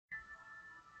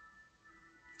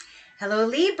Hello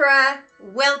Libra,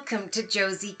 welcome to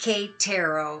Josie K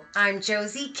Tarot. I'm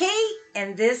Josie K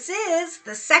and this is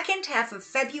the second half of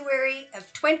February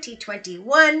of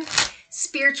 2021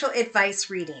 spiritual advice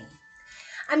reading.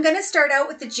 I'm going to start out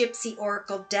with the Gypsy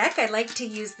Oracle deck. I like to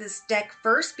use this deck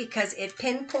first because it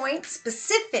pinpoints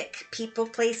specific people,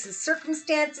 places,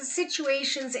 circumstances,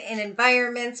 situations, and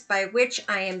environments by which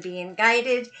I am being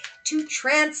guided to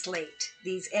translate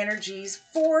these energies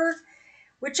for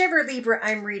whichever Libra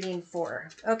I'm reading for.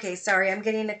 Okay, sorry, I'm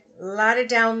getting a lot of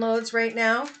downloads right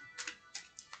now.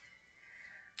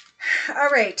 All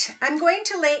right, I'm going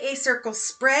to lay a circle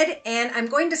spread and I'm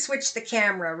going to switch the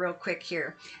camera real quick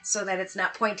here so that it's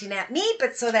not pointing at me,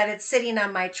 but so that it's sitting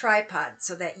on my tripod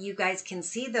so that you guys can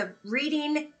see the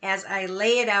reading as I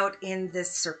lay it out in this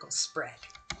circle spread.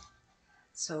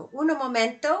 So, un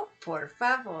momento, por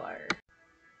favor.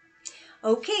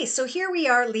 Okay, so here we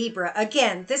are, Libra.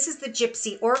 Again, this is the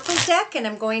Gypsy Oracle deck, and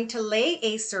I'm going to lay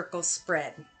a circle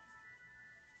spread.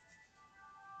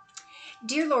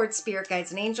 Dear Lord, Spirit Guides,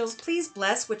 and Angels, please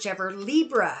bless whichever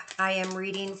Libra I am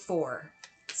reading for.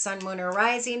 Sun, Moon, or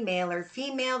Rising, male or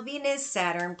female, Venus,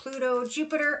 Saturn, Pluto,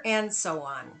 Jupiter, and so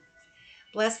on.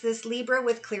 Bless this Libra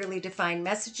with clearly defined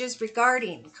messages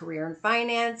regarding career and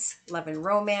finance, love and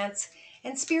romance,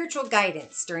 and spiritual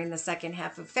guidance during the second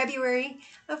half of February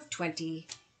of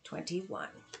 2021.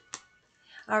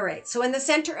 All right, so in the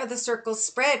center of the circle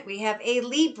spread, we have a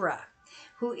Libra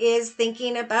who is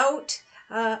thinking about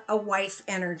a wife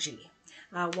energy.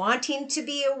 Wanting to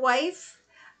be a wife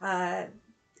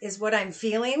is what I'm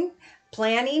feeling.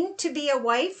 Planning to be a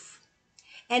wife.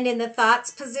 And in the thoughts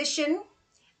position,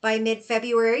 by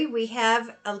mid-February, we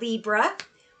have a Libra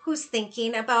who's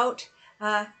thinking about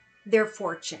their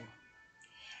fortune.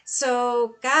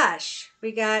 So, gosh,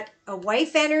 we got a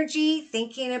wife energy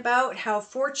thinking about how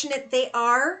fortunate they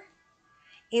are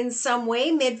in some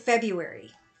way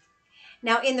mid-February.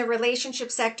 Now, in the relationship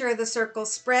sector of the circle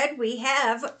spread, we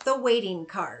have the waiting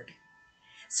card.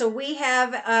 So we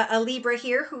have a Libra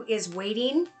here who is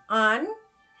waiting on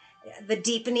the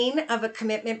deepening of a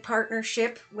commitment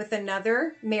partnership with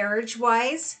another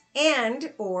marriage-wise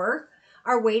and or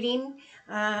are waiting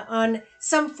on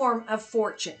some form of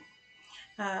fortune.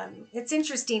 It's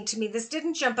interesting to me. This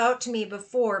didn't jump out to me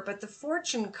before, but the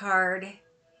fortune card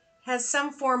has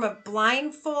some form of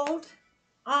blindfold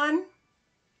on.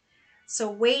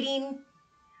 So waiting,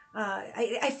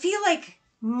 I feel like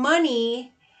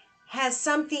money has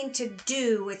something to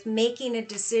do with making a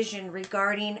decision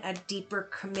regarding a deeper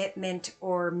commitment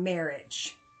or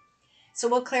marriage. So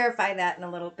we'll clarify that in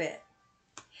a little bit.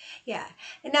 Yeah.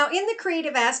 And now in the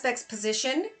creative aspects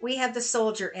position, we have the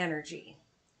soldier energy.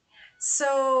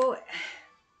 So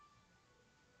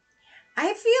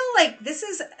I feel like this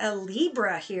is a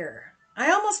Libra here.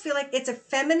 I almost feel like it's a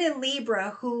feminine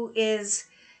Libra who is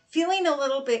feeling a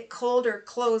little bit cold or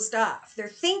closed off. They're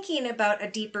thinking about a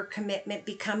deeper commitment,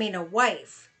 becoming a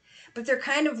wife, but they're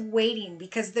kind of waiting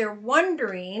because they're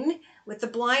wondering with the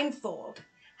blindfold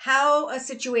how a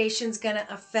situation's going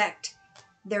to affect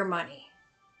their money.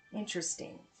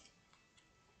 Interesting.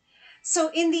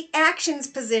 So in the actions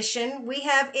position, we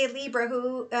have a Libra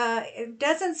who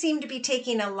doesn't seem to be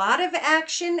taking a lot of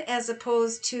action as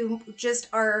opposed to just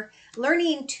are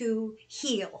learning to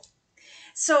heal.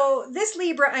 So this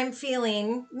Libra I'm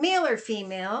feeling, male or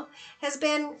female, has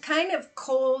been kind of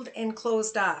cold and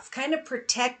closed off, kind of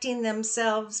protecting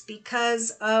themselves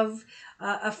because of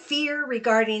a fear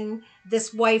regarding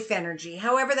this wife energy,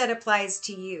 however that applies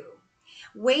to you.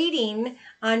 Waiting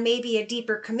on maybe a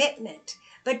deeper commitment,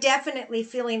 but definitely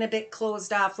feeling a bit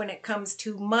closed off when it comes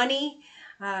to money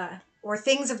or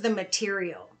things of the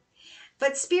material.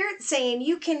 But Spirit's saying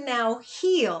you can now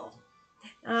heal.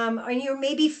 And you're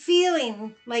maybe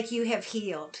feeling like you have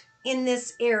healed in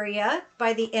this area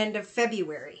by the end of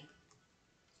February.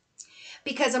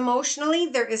 Because emotionally,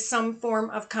 there is some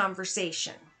form of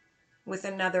conversation with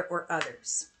another or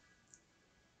others.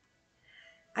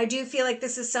 I do feel like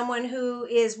this is someone who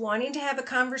is wanting to have a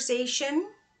conversation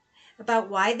about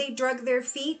why they drug their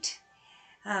feet,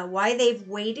 why they've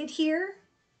waited here.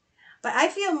 But I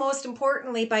feel most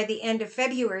importantly by the end of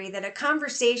February that a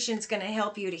conversation is going to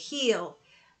help you to heal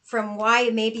from why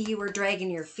maybe you were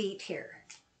dragging your feet here,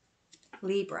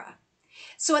 Libra.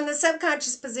 So in the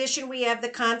subconscious position, we have the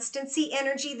constancy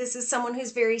energy. This is someone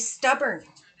who's very stubborn.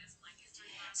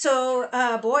 So,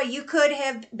 boy, you could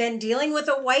have been dealing with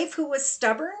a wife who was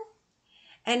stubborn,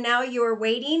 and now you're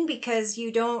waiting because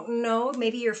you don't know.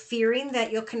 Maybe you're fearing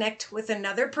that you'll connect with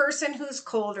another person who's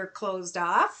cold or closed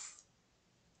off.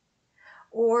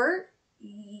 Or,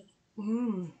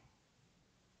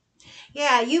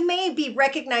 Yeah, you may be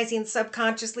recognizing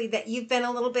subconsciously that you've been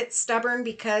a little bit stubborn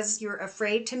because you're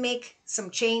afraid to make some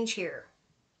change here.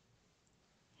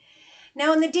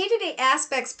 Now, in the day-to-day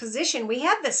aspects position, we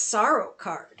have the sorrow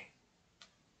card.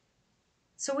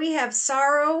 So we have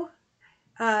sorrow,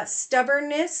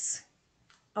 stubbornness,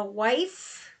 a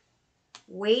wife,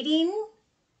 waiting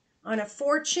on a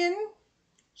fortune,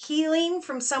 healing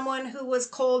from someone who was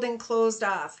cold and closed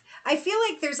off. I feel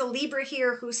like there's a Libra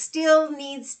here who still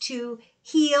needs to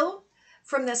heal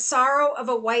from the sorrow of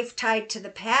a wife tied to the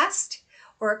past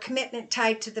or a commitment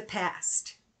tied to the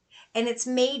past. And it's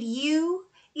made you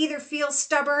either feel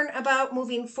stubborn about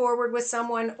moving forward with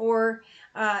someone, or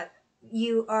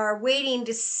you are waiting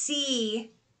to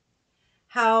see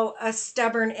how a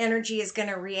stubborn energy is going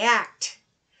to react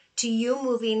to you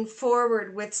moving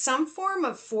forward with some form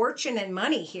of fortune and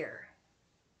money here.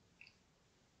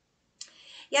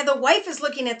 Yeah, the wife is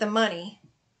looking at the money,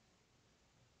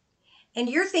 and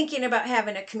you're thinking about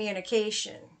having a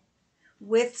communication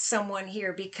with someone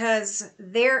here because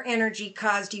their energy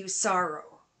caused you sorrow.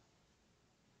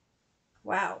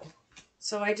 Wow.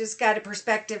 So I just got a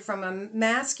perspective from a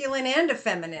masculine and a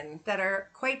feminine that are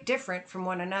quite different from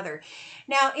one another.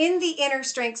 Now, in the inner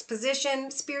strengths position,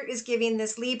 Spirit is giving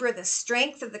this Libra the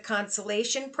strength of the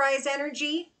consolation prize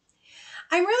energy.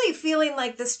 I'm really feeling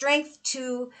like the strength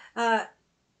to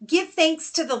give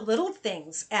thanks to the little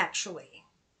things, actually.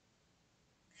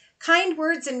 Kind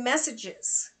words and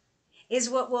messages is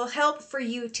what will help for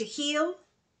you to heal.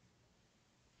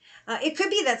 It could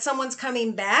be that someone's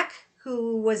coming back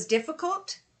who was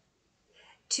difficult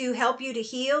to help you to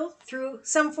heal through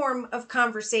some form of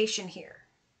conversation here.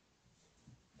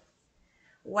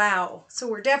 Wow. So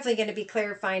we're definitely going to be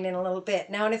clarifying in a little bit.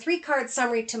 Now, in a 3-card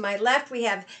summary to my left, we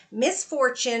have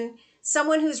misfortune,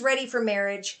 someone who's ready for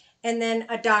marriage, and then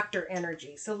a doctor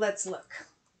energy. So let's look.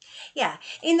 Yeah,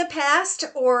 in the past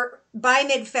or by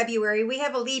mid-February, we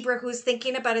have a Libra who's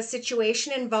thinking about a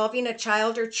situation involving a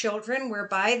child or children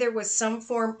whereby there was some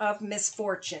form of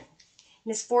misfortune,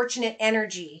 misfortunate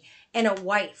energy, and a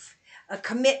wife, a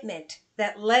commitment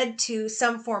that led to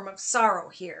some form of sorrow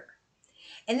here.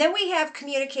 And then we have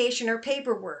communication or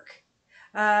paperwork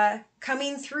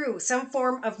coming through, some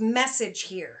form of message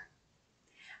here.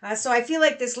 So I feel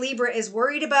like this Libra is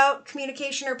worried about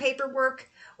communication or paperwork,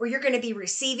 or you're going to be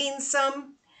receiving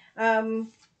some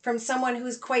from someone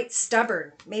who's quite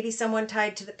stubborn, maybe someone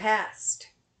tied to the past.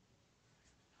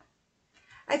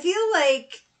 I feel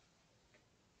like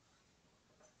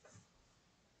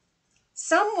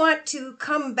some want to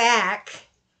come back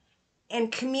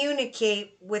and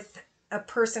communicate with a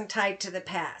person tied to the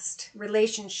past,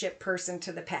 relationship person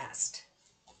to the past.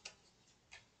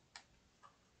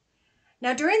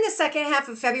 Now, during the second half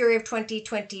of February of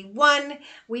 2021,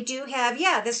 we do have,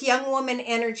 this young woman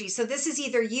energy. So this is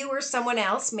either you or someone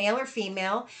else, male or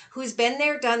female, who's been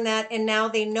there, done that, and now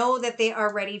they know that they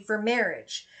are ready for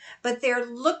marriage. But they're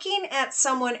looking at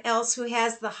someone else who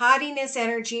has the haughtiness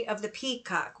energy of the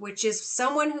peacock, which is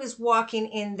someone who's walking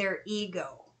in their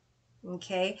ego,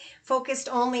 okay? Focused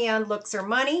only on looks or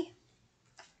money.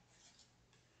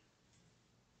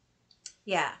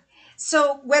 Yeah.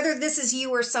 So whether this is you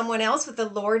or someone else with the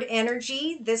Lord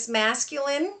energy, this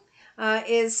masculine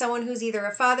is someone who's either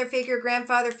a father figure,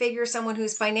 grandfather figure, someone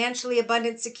who's financially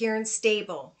abundant, secure, and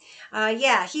stable.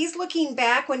 He's looking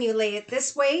back, when you lay it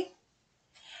this way,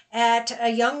 at a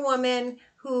young woman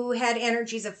who had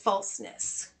energies of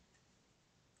falseness.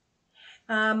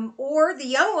 Or the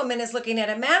young woman is looking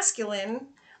at a masculine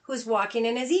who's walking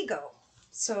in his ego.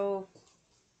 So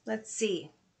let's see.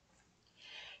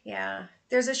 Yeah,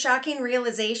 there's a shocking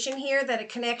realization here that a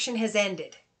connection has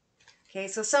ended. Okay,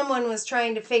 so someone was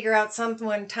trying to figure out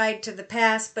someone tied to the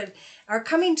past, but are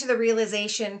coming to the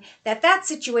realization that that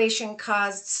situation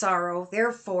caused sorrow.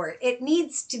 Therefore, it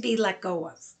needs to be let go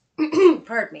of.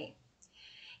 Pardon me.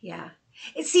 Yeah.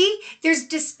 See, there's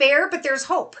despair, but there's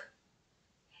hope.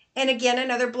 And again,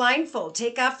 another blindfold.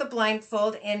 Take off the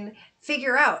blindfold and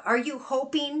figure out, are you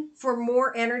hoping for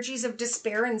more energies of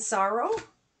despair and sorrow?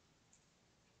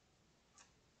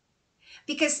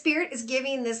 Because Spirit is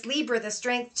giving this Libra the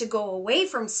strength to go away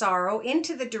from sorrow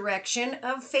into the direction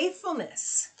of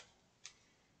faithfulness.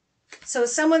 So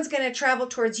someone's going to travel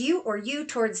towards you or you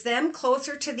towards them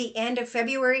closer to the end of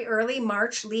February, early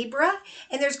March, Libra.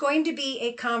 And there's going to be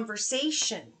a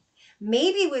conversation,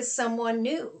 maybe with someone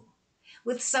new,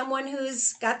 with someone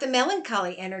who's got the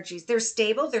melancholy energies. They're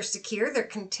stable, they're secure, they're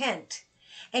content.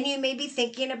 And you may be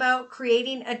thinking about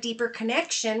creating a deeper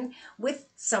connection with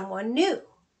someone new.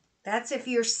 That's if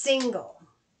you're single.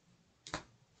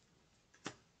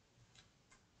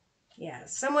 Yeah,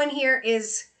 someone here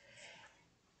is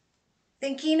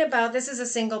Thinking about, this is a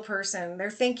single person. They're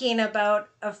thinking about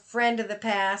a friend of the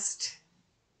past.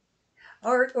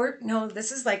 Or no,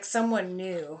 this is like someone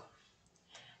new.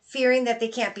 Fearing that they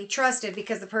can't be trusted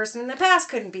because the person in the past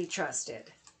couldn't be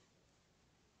trusted.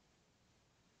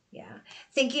 Yeah.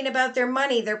 Thinking about their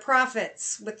money, their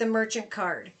profits with the merchant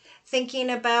card. Thinking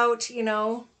about,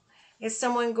 is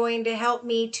someone going to help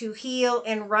me to heal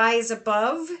and rise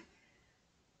above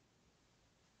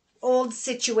old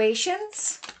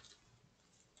situations?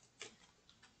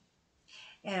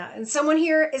 Yeah, and someone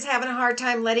here is having a hard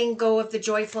time letting go of the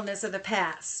joyfulness of the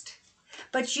past.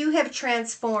 But you have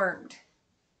transformed.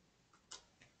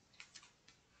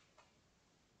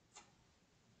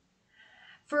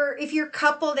 For if you're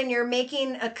coupled and you're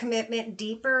making a commitment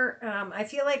deeper, I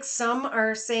feel like some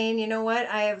are saying, you know what,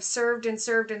 I have served and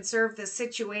served and served this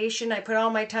situation. I put all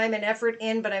my time and effort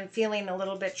in, but I'm feeling a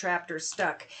little bit trapped or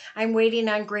stuck. I'm waiting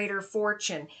on greater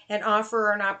fortune, an offer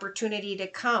or an opportunity to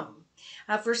come.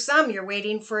 For some, you're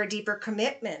waiting for a deeper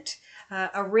commitment,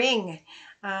 a ring.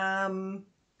 Yeah.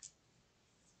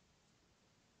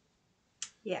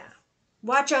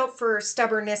 Watch out for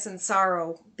stubbornness and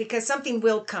sorrow because something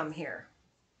will come here.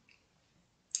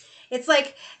 It's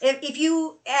like if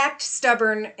you act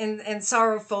stubborn and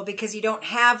sorrowful because you don't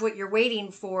have what you're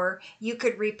waiting for, you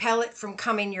could repel it from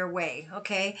coming your way,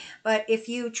 okay? But if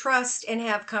you trust and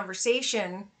have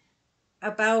conversation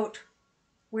about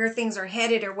where things are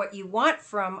headed or what you want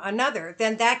from another,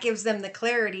 then that gives them the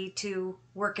clarity to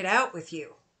work it out with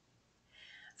you.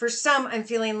 For some, I'm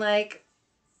feeling like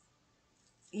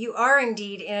you are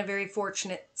indeed in a very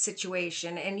fortunate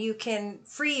situation and you can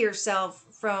free yourself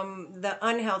from the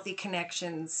unhealthy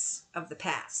connections of the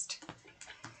past.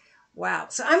 Wow.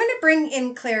 So I'm going to bring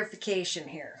in clarification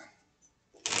here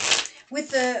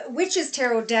with the Witch's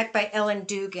Tarot deck by Ellen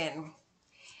Dugan.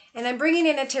 And I'm bringing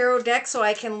in a tarot deck so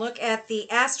I can look at the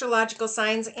astrological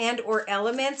signs and or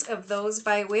elements of those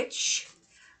by which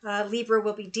Libra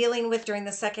will be dealing with during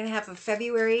the second half of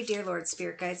February, dear Lord,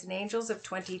 Spirit Guides, and Angels of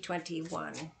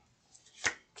 2021.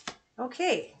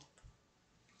 Okay.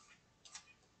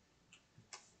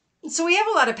 So we have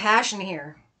a lot of passion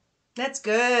here. That's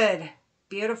good.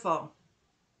 Beautiful.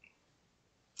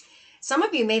 Some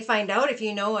of you may find out, if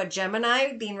you know a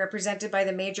Gemini being represented by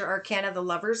the major arcana, the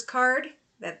Lovers card,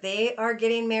 that they are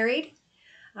getting married.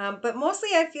 But mostly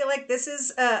I feel like this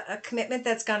is a commitment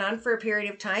that's gone on for a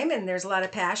period of time and there's a lot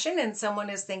of passion and someone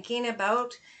is thinking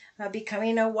about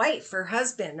becoming a wife or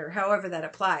husband or however that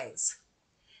applies.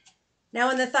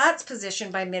 Now in the thoughts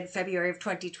position by mid-February of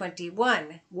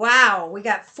 2021, wow, we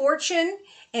got fortune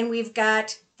and we've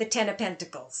got the 10 of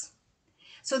Pentacles.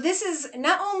 So this is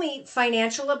not only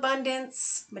financial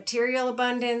abundance, material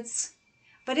abundance,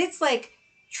 but it's like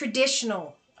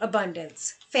traditional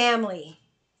abundance, family,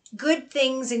 good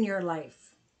things in your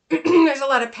life. There's a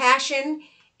lot of passion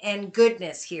and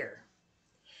goodness here.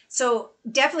 So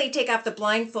definitely take off the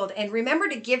blindfold and remember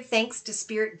to give thanks to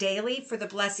Spirit daily for the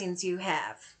blessings you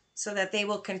have so that they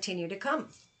will continue to come.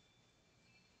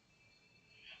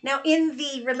 Now, in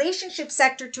the relationship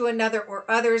sector to another or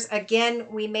others, again,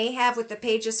 we may have with the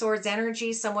Page of Swords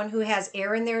energy, someone who has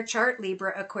air in their chart,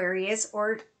 Libra, Aquarius,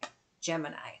 or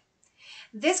Gemini.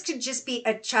 This could just be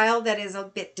a child that is a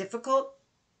bit difficult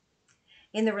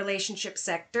in the relationship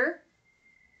sector,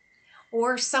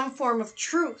 or some form of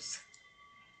truth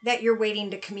that you're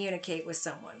waiting to communicate with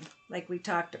someone, like we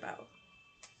talked about.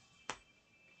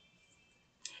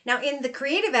 Now, in the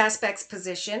creative aspects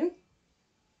position,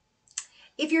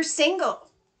 if you're single,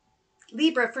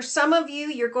 Libra, for some of you,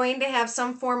 you're going to have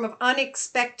some form of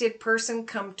unexpected person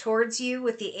come towards you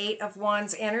with the 8 of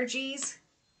Wands energies.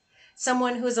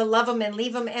 Someone who's a love them and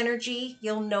leave them energy.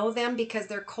 You'll know them because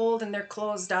they're cold and they're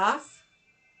closed off.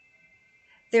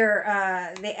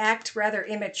 They act rather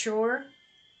immature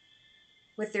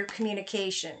with their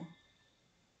communication.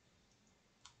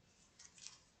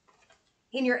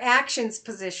 In your actions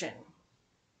position,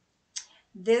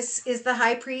 this is the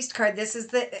High Priest card. This is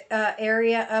the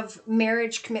area of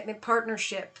marriage, commitment,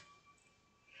 partnership.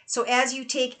 So as you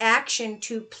take action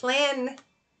to plan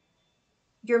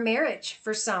your marriage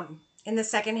for some in the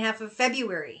second half of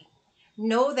February,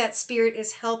 know that Spirit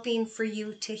is helping for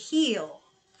you to heal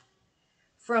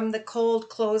from the cold,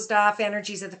 closed off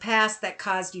energies of the past that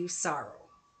caused you sorrow.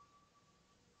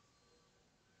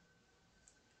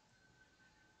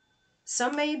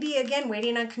 Some may be, again,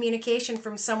 waiting on communication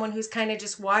from someone who's kind of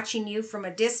just watching you from a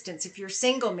distance. If you're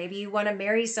single, maybe you want to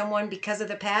marry someone because of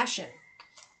the passion.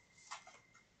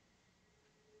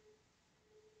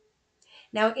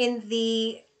 Now, in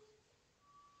the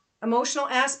emotional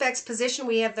aspects position,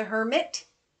 we have the Hermit.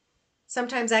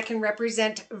 Sometimes that can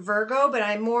represent Virgo, but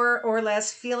I'm more or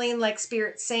less feeling like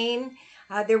Spirit's saying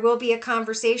there will be a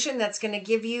conversation that's going to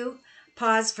give you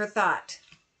pause for thought.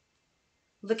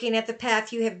 Looking at the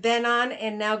path you have been on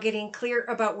and now getting clear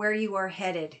about where you are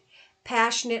headed.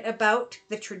 Passionate about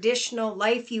the traditional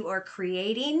life you are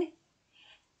creating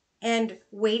and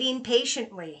waiting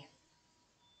patiently.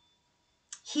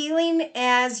 Healing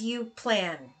as you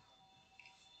plan.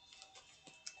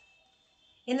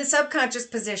 In the subconscious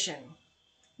position,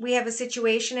 we have a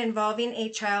situation involving a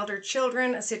child or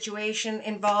children, a situation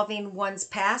involving one's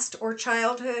past or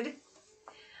childhood,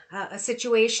 a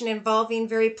situation involving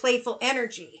very playful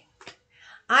energy.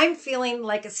 I'm feeling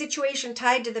like a situation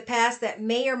tied to the past that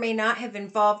may or may not have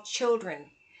involved children,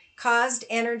 caused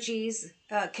energies,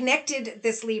 connected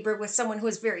this Libra with someone who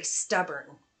is very stubborn.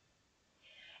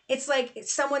 It's like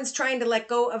someone's trying to let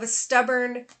go of a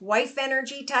stubborn wife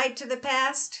energy tied to the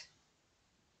past,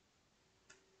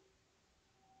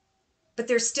 but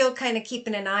they're still kind of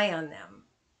keeping an eye on them.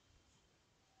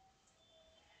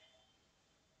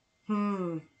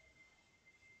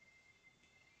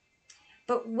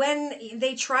 But when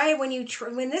they try, when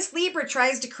this Libra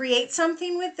tries to create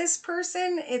something with this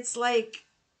person, it's like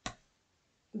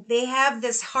they have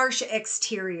this harsh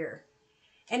exterior.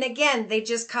 And again, they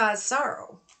just cause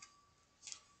sorrow.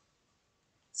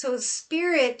 So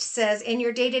Spirit says in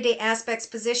your day-to-day aspects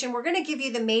position, we're going to give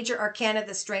you the major arcana,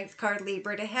 the strength card,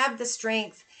 Libra, to have the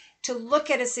strength to look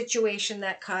at a situation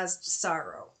that caused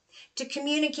sorrow. To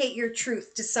communicate your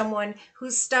truth to someone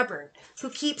who's stubborn, who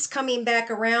keeps coming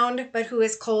back around, but who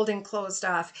is cold and closed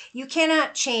off. You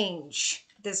cannot change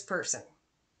this person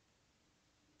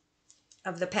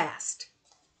of the past.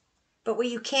 But what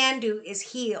you can do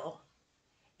is heal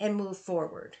and move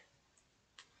forward.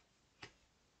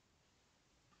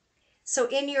 So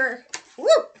in your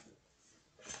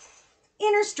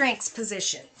inner strengths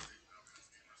position,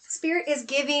 Spirit is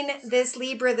giving this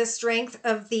Libra the strength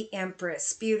of the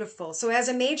Empress. Beautiful. So as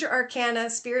a major arcana,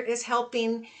 Spirit is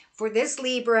helping for this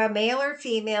Libra, male or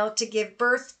female, to give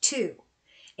birth to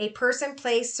a person,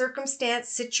 place, circumstance,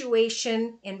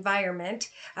 situation, environment.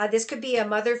 This could be a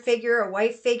mother figure, a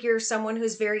wife figure, someone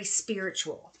who's very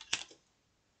spiritual.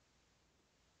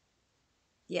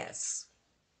 Yes.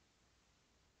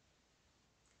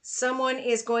 Someone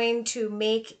is going to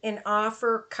make an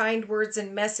offer, kind words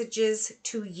and messages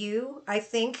to you. I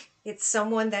think it's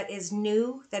someone that is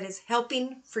new, that is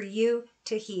helping for you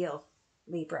to heal,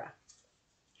 Libra.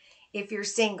 If you're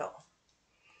single.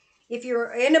 If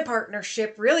you're in a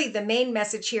partnership, really the main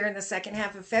message here in the second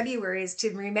half of February is to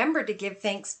remember to give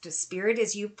thanks to Spirit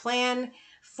as you plan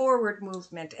forward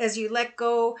movement, as you let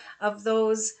go of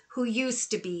those who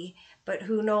used to be, but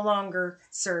who no longer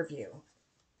serve you.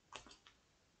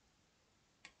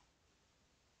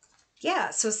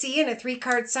 Yeah, so see, in a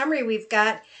 3-card summary, we've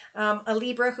got a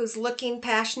Libra who's looking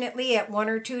passionately at one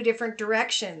or two different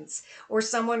directions, or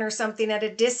someone or something at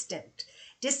a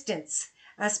distance.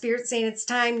 Spirit saying it's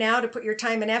time now to put your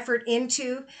time and effort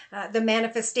into the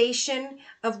manifestation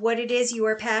of what it is you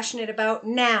are passionate about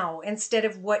now instead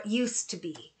of what used to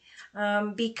be.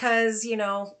 Because, you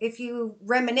know, if you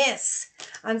reminisce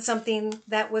on something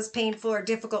that was painful or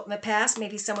difficult in the past,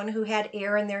 maybe someone who had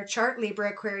air in their chart, Libra,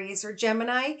 Aquarius, or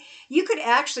Gemini, you could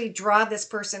actually draw this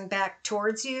person back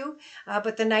towards you.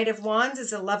 But the Knight of Wands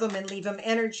is a love them and leave them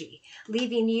energy,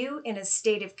 leaving you in a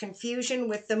state of confusion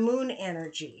with the moon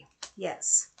energy.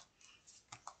 Yes.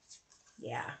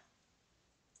 Yeah.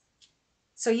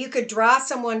 So you could draw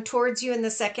someone towards you in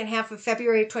the second half of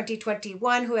February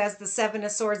 2021 who has the 7 of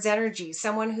Swords energy,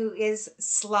 someone who is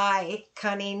sly,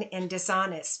 cunning, and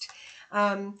dishonest.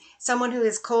 Someone who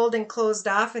is cold and closed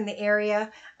off in the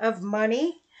area of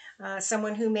money,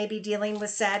 someone who may be dealing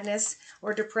with sadness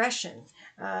or depression.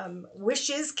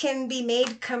 Wishes can be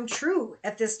made come true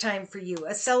at this time for you.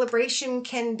 A celebration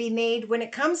can be made when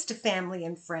it comes to family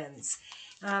and friends.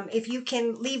 If you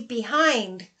can leave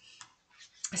behind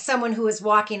someone who is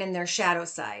walking in their shadow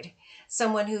side,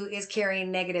 someone who is carrying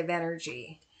negative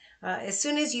energy. As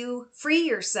soon as you free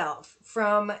yourself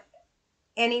from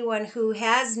anyone who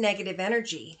has negative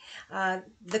energy,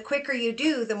 the quicker you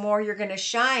do, the more you're going to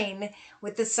shine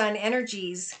with the sun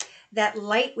energies. That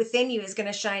light within you is going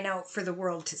to shine out for the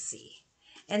world to see.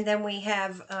 And then we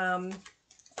have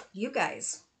you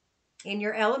guys in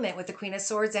your element with the Queen of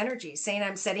Swords energy, saying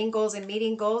I'm setting goals and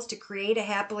meeting goals to create a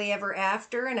happily ever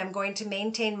after, and I'm going to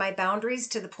maintain my boundaries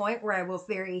to the point where I will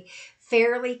very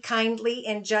fairly, kindly,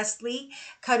 and justly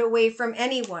cut away from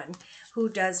anyone who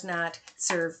does not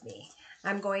serve me.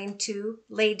 I'm going to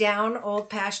lay down old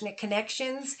passionate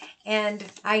connections, and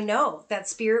I know that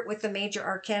Spirit with the major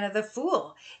arcana, the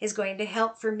Fool, is going to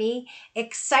help for me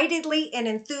excitedly and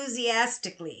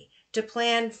enthusiastically to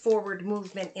plan forward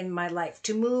movement in my life,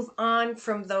 to move on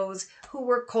from those who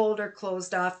were cold or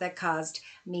closed off that caused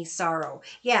me sorrow.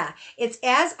 Yeah, it's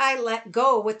as I let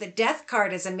go with the Death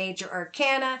card as a major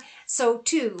arcana, so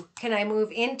too can I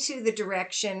move into the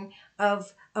direction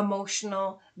of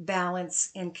emotional balance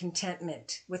and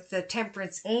contentment with the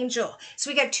Temperance Angel. So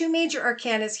we got two major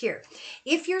arcanas here.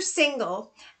 If you're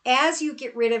single, as you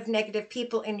get rid of negative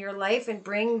people in your life and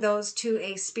bring those to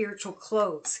a spiritual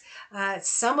close,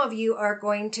 some of you are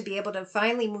going to be able to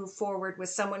finally move forward with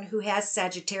someone who has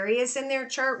Sagittarius in their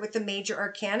chart with the major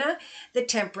arcana, the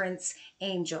Temperance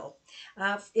Angel.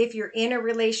 If you're in a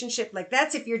relationship, like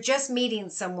that's if you're just meeting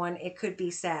someone, it could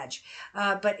be Sag.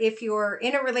 But if you're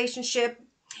in a relationship,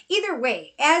 either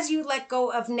way, as you let go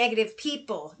of negative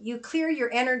people, you clear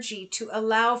your energy to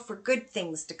allow for good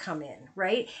things to come in,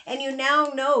 right? And you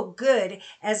now know good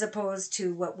as opposed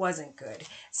to what wasn't good.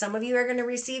 Some of you are going to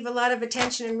receive a lot of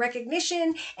attention and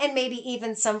recognition, and maybe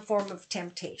even some form of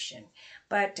temptation.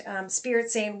 But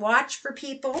Spirit's saying watch for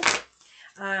people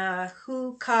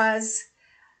who cause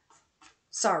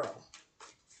sorrow.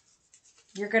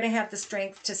 You're going to have the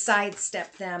strength to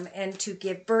sidestep them and to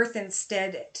give birth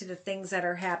instead to the things that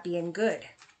are happy and good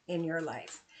in your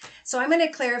life. So I'm going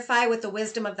to clarify with the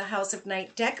Wisdom of the House of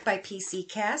Night deck by PC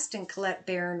Cast and Colette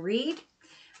Barron Reed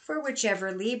for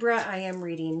whichever Libra I am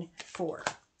reading for.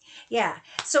 Yeah,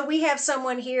 so we have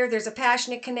someone here, there's a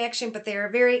passionate connection, but they are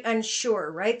very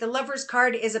unsure, right? The Lover's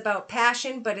card is about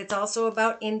passion, but it's also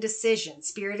about indecision.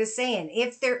 Spirit is saying,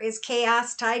 if there is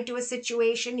chaos tied to a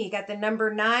situation, you got the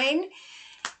number 9,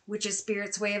 which is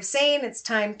Spirit's way of saying it's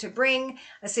time to bring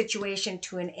a situation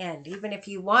to an end, even if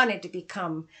you wanted to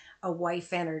become a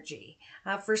wife energy.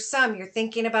 For some, you're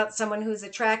thinking about someone who's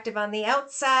attractive on the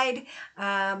outside,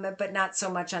 but not so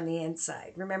much on the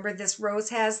inside. Remember, this rose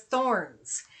has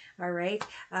thorns. All right.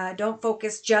 Don't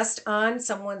focus just on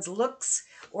someone's looks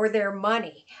or their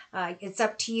money. It's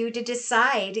up to you to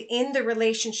decide in the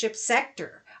relationship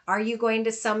sector. Are you going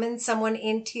to summon someone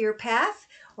into your path,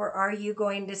 or are you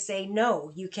going to say,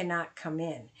 no, you cannot come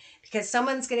in? Because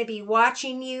someone's going to be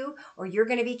watching you, or you're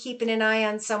going to be keeping an eye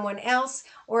on someone else,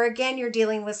 or again, you're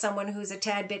dealing with someone who's a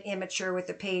tad bit immature with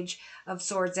the Page of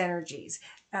Swords energies.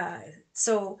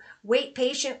 So wait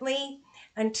patiently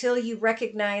until you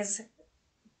recognize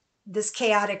this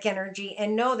chaotic energy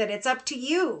and know that it's up to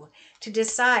you to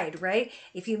decide, right?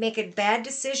 If you make a bad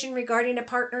decision regarding a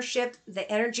partnership, the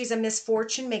energies of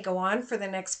misfortune may go on for the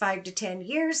next 5 to 10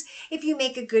 years. If you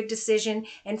make a good decision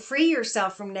and free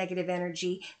yourself from negative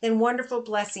energy, then wonderful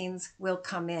blessings will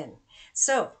come in.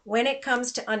 So when it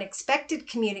comes to unexpected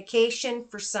communication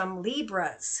for some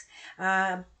Libras,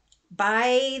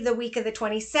 by the week of the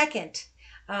 22nd,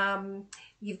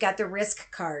 you've got the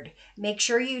risk card. Make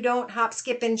sure you don't hop,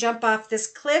 skip, and jump off this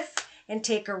cliff and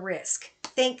take a risk.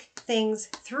 Think things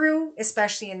through,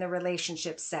 especially in the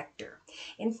relationship sector.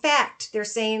 In fact, they're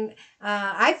saying,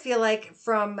 I feel like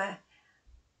from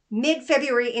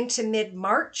mid-February into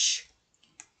mid-March,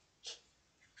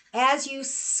 as you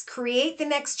create the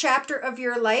next chapter of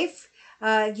your life,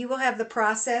 you will have the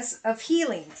process of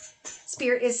healing.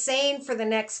 Spirit is saying for the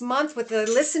next month with the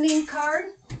listening card,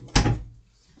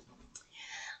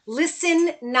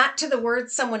 listen not to the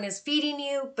words someone is feeding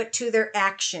you, but to their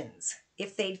actions.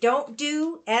 If they don't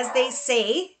do as they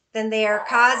say, then they are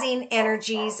causing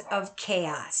energies of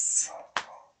chaos.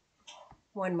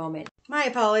 One moment. My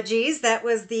apologies. That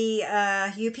was the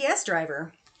UPS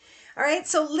driver. All right,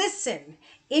 so listen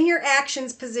in your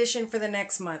actions position for the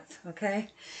next month, okay?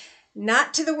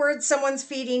 Not to the words someone's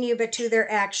feeding you, but to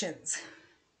their actions.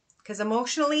 Because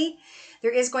emotionally,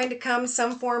 there is going to come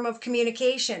some form of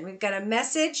communication. We've got a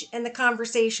message and the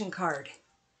conversation card.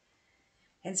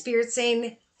 And Spirit's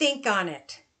saying, think on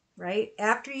it, right?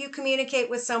 After you communicate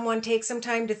with someone, take some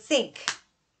time to think.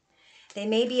 They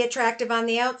may be attractive on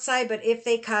the outside, but if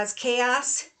they cause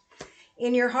chaos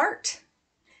in your heart,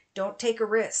 don't take a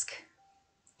risk.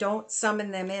 Don't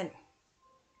summon them in.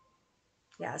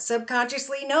 Yeah,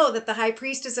 subconsciously know that the High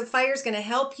Priestess of Fire is going to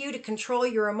help you to control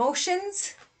your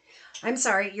emotions.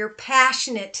 Your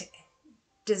passionate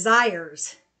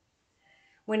desires.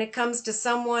 When it comes to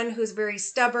someone who's very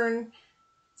stubborn,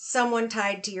 someone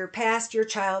tied to your past, your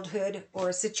childhood, or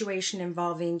a situation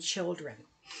involving children.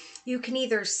 You can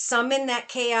either summon that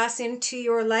chaos into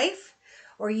your life,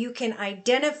 or you can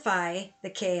identify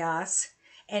the chaos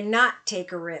and not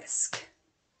take a risk.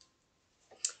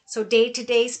 So day to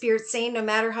day, Spirit's saying no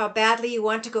matter how badly you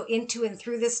want to go into and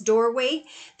through this doorway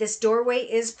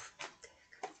is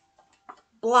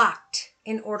blocked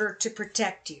in order to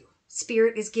protect you.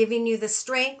 Spirit is giving you the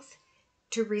strength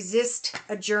to resist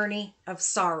a journey of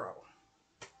sorrow.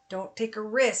 Don't take a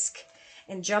risk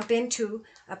and jump into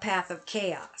a path of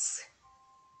chaos.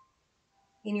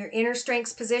 In your inner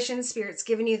strengths position, Spirit's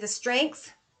giving you the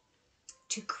strength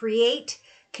to create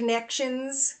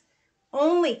connections,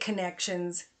 only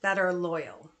connections that are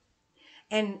loyal,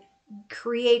 and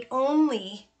create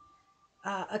only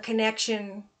a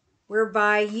connection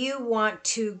whereby you want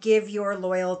to give your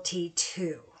loyalty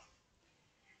to.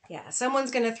 Yeah,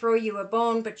 someone's going to throw you a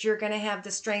bone, but you're going to have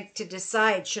the strength to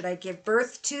decide, should I give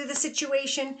birth to the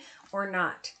situation or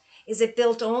not? Is it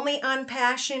built only on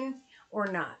passion or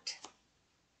not?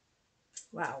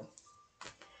 Wow.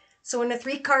 So in the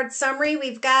 3-card summary,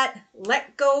 we've got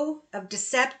let go of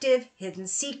deceptive, hidden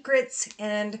secrets,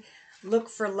 and look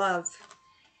for love.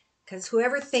 Because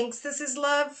whoever thinks this is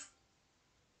love,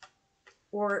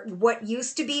 or what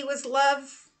used to be was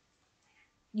love,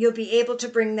 you'll be able to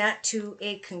bring that to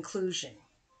a conclusion.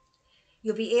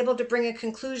 You'll be able to bring a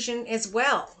conclusion as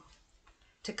well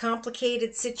to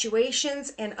complicated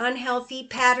situations and unhealthy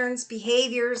patterns,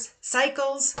 behaviors,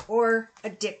 cycles, or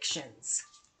addictions.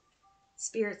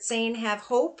 Spirit saying, have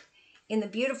hope in the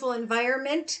beautiful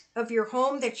environment of your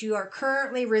home that you are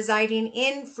currently residing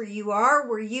in, for you are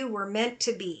where you were meant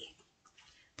to be.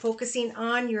 Focusing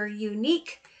on your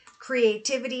unique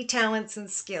creativity, talents, and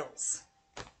skills.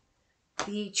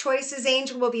 The Choices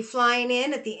Angel will be flying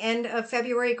in at the end of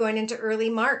February, going into early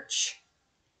March,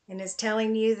 and is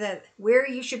telling you that where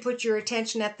you should put your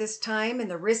attention at this time and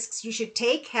the risks you should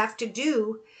take have to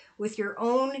do with your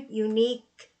own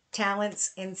unique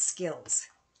talents and skills.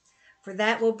 For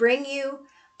that will bring you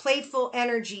playful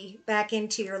energy back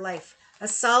into your life, a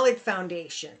solid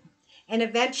foundation, and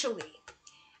eventually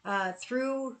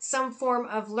through some form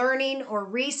of learning or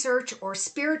research or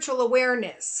spiritual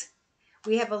awareness.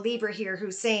 We have a Libra here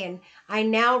who's saying, I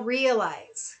now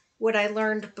realize what I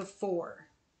learned before,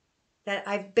 that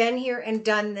I've been here and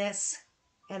done this,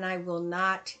 and I will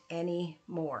not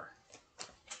anymore.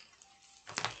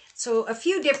 So a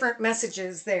few different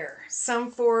messages there.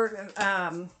 Some for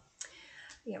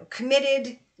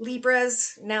committed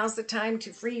Libras. Now's the time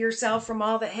to free yourself from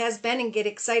all that has been and get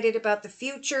excited about the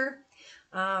future.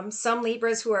 Some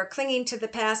Libras who are clinging to the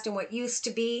past and what used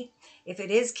to be. If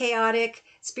it is chaotic,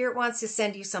 Spirit wants to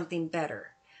send you something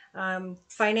better.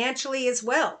 Financially as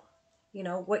well. You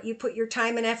know, what you put your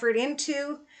time and effort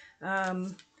into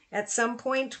at some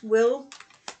point will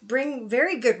bring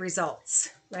very good results,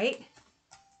 right?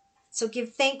 So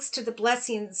give thanks to the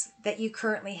blessings that you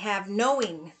currently have,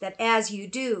 knowing that as you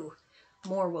do,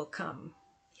 more will come.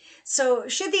 So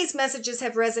should these messages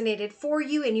have resonated for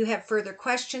you and you have further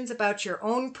questions about your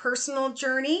own personal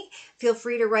journey, feel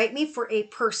free to write me for a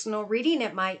personal reading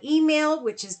at my email,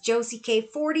 which is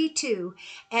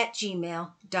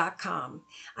josiek42@gmail.com.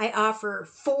 I offer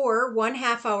 4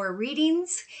 1/2-hour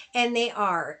readings, and they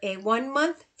are a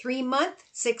 1-month, 3-month,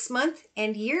 6-month,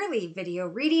 and yearly video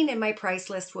reading, and my price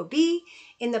list will be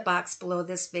in the box below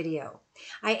this video.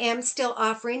 I am still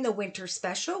offering the winter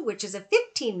special, which is a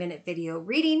 15-minute video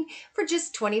reading for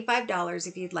just $25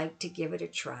 if you'd like to give it a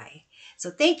try. So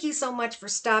thank you so much for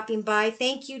stopping by.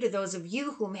 Thank you to those of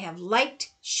you whom have liked,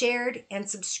 shared, and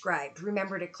subscribed.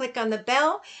 Remember to click on the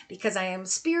bell because I am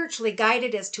spiritually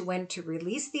guided as to when to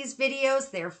release these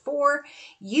videos. Therefore,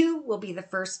 you will be the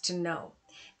first to know.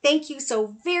 Thank you so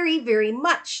very, very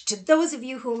much to those of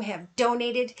you whom have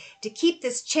donated to keep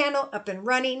this channel up and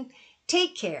running.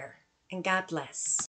 Take care. And God bless.